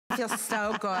Feels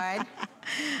so good.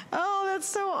 Oh, that's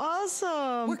so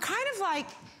awesome. We're kind of like,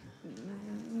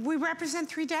 we represent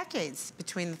 3 decades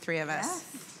between the 3 of us.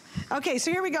 Yes. Okay,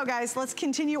 so here we go, guys. Let's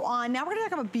continue on. Now we're gonna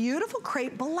talk about a beautiful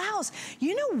crepe blouse.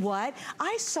 You know what?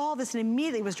 I saw this and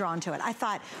immediately was drawn to it. I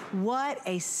thought, what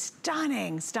a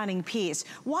stunning, stunning piece.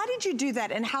 Why did you do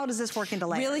that, and how does this work into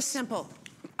layers? Really simple.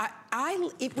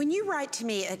 When you write to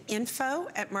me at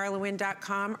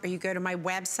info@marlawynne.com, or you go to my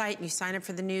website and you sign up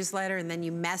for the newsletter, and then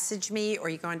you message me, or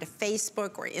you go onto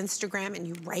Facebook or Instagram and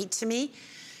you write to me,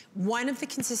 one of the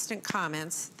consistent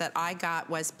comments that I got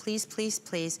was, please, please,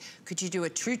 please, could you do a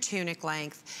true tunic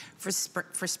length for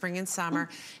spring and summer?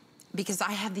 Because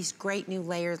I have these great new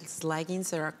layers leggings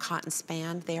that are cotton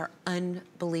span. They are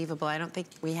unbelievable. I don't think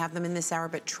we have them in this hour,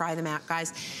 but try them out,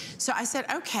 guys. So I said,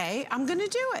 okay, I'm gonna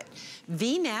do it.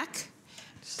 V-neck.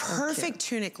 So perfect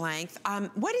tunic length.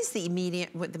 What is the medium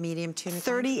tunic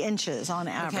 30 length? inches on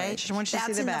average. Okay. I want you to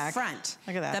see the back. That's in the front.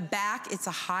 Look at that. The back, it's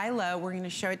a high-low. We're gonna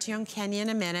show it to you on Kenya in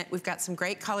a minute. We've got some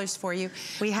great colors for you.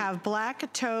 We have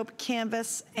black, taupe,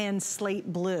 canvas, and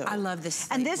slate blue. I love this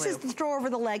slate And this blue. is to throw over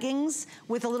the leggings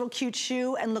with a little cute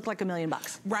shoe and look like $1 million.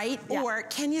 Right? Yeah. Or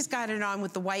Kenya's got it on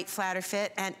with the white flatter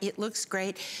fit, and it looks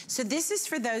great. So this is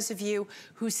for those of you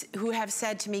who have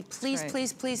said to me, please,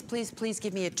 please, please, please, please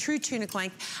give me a true tunic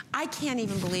length. I can't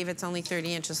even believe it's only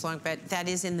 30 inches long, but that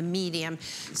is in the medium.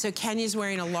 So Kenya's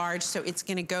wearing a large, so it's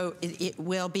gonna go, it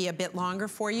will be a bit longer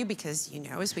for you, because you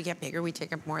know, as we get bigger, we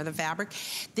take up more of the fabric.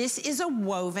 This is a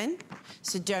woven,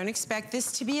 so don't expect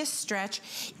this to be a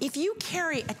stretch. If you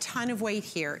carry a ton of weight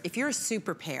here, if you're a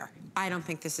super pair, I don't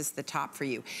think this is the top for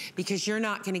you, because you're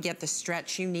not gonna get the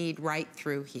stretch you need right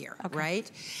through here,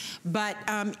 right? But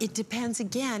it depends,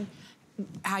 again,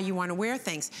 how you want to wear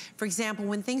things. For example,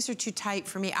 when things are too tight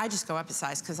for me, I just go up a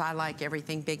size because I like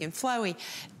everything big and flowy.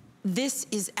 This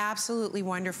is absolutely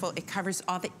wonderful. It covers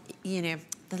all the, you know,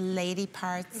 the lady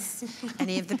parts,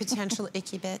 any of the potential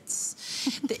icky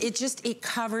bits. It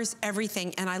covers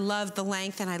everything, and I love the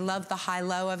length, and I love the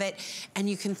high-low of it. And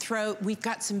you can throw, we've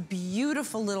got some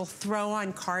beautiful little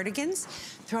throw-on cardigans.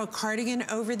 Throw a cardigan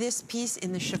over this piece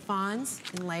in the chiffons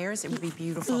and layers, it would be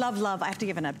beautiful. Love, love, I have to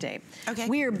give an update. Okay.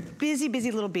 We are busy,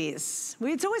 busy little bees.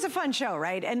 It's always a fun show,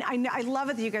 right? And I love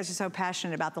it that you guys are so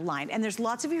passionate about the line. And there's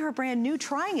lots of you who are brand new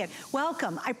trying it.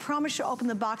 Welcome. I promise you'll open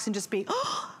the box and just be,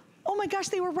 oh my gosh,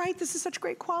 they were right. This is such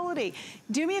great quality.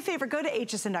 Do me a favor, go to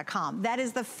hsn.com. That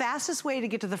is the fastest way to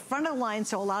get to the front of the line,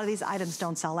 so a lot of these items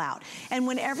don't sell out. And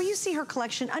whenever you see her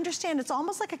collection, understand it's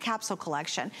almost like a capsule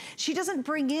collection. She doesn't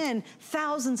bring in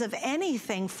thousands of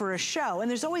anything for a show, and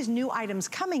there's always new items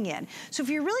coming in. So if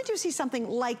you really do see something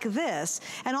like this,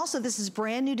 and also this is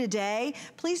brand new today,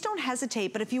 please don't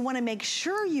hesitate, but if you want to make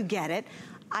sure you get it,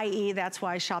 i.e. that's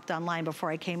why I shopped online before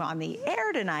I came on the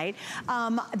air tonight,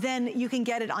 then you can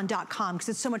get it on .com, because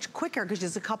it's so much quicker, because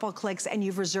just a couple of clicks and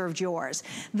you've reserved yours.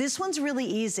 This one's really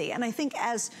easy, and I think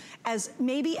as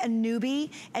maybe a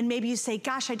newbie, and maybe you say,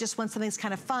 gosh, I just want something that's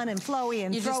kind of fun and flowy,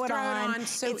 and you throw just it throw on. It on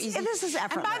so easy. And this is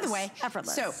effortless. And by the way,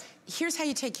 effortless. So here's how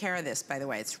you take care of this, by the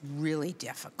way. It's really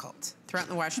difficult. Throw it in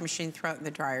the washing machine, throw it in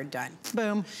the dryer, done.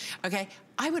 Boom. Okay,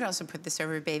 I would also put this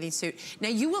over a bathing suit. Now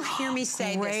you will hear me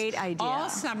say Great this idea. all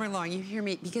summer long. You hear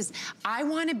me, because I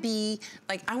wanna be,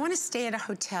 like, I wanna stay at a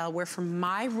hotel where from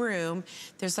my room,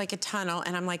 there's like a tunnel,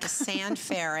 and I'm like a sand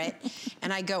ferret,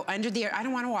 and I go under the, I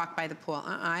don't wanna walk by the pool.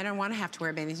 I don't wanna have to wear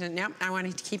a bathing suit. Nope, I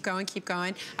wanna keep going, keep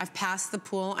going. I've passed the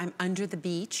pool, I'm under the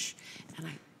beach, and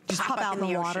I just pop out in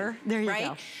the water. There you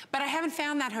go. But I haven't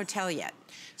found that hotel yet.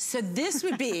 So this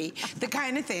would be the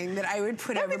kind of thing that I would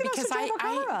put over, because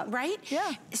right?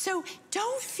 Yeah. So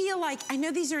don't feel like, I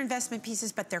know these are investment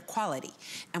pieces, but they're quality.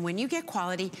 And when you get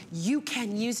quality, you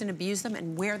can use and abuse them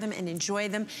and wear them and enjoy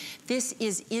them. This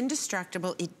is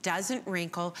indestructible. It doesn't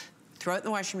wrinkle. Throw it in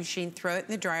the washing machine, throw it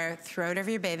in the dryer, throw it over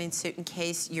your bathing suit in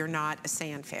case you're not a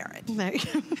sand ferret.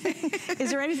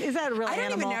 Is that a real animal? I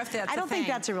don't even know if that's I don't think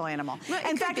that's a real animal. Well,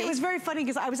 in fact, it was very funny,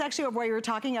 because I was actually, while you were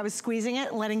talking, I was squeezing it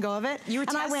and letting go of it. You were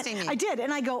testing me. I did,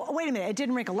 and I go, oh, wait a minute, it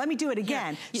didn't wrinkle. Let me do it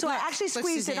again. So I actually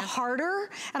squeezed it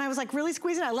harder, and I was like really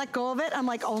squeezing it. I let go of it. I'm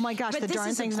like, oh my gosh, the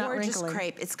darn thing's not wrinkling. But this is a gorgeous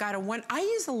crepe. It's got I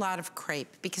use a lot of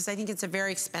crepe because I think it's a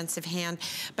very expensive hand.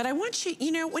 But I want you,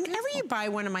 you know, whenever you buy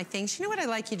one of my things, you know what I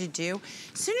like you to do?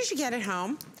 As soon as you get it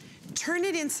home, turn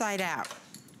it inside out.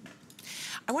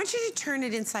 I want you to turn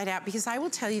it inside out, because I will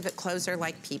tell you that clothes are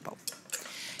like people.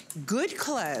 Good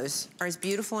clothes are as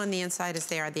beautiful on the inside as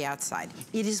they are the outside.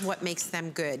 It is what makes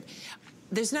them good.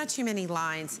 There's not too many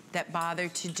lines that bother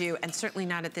to do, and certainly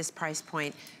not at this price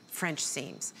point, French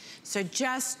seams. So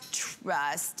just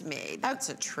trust me, that's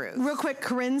a truth. Real quick,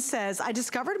 Corinne says, I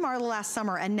discovered Marla last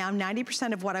summer and now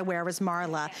 90% of what I wear is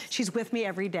Marla. She's with me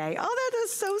every day. Oh, that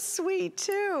is so sweet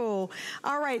too.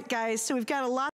 All right, guys, so we've got a lot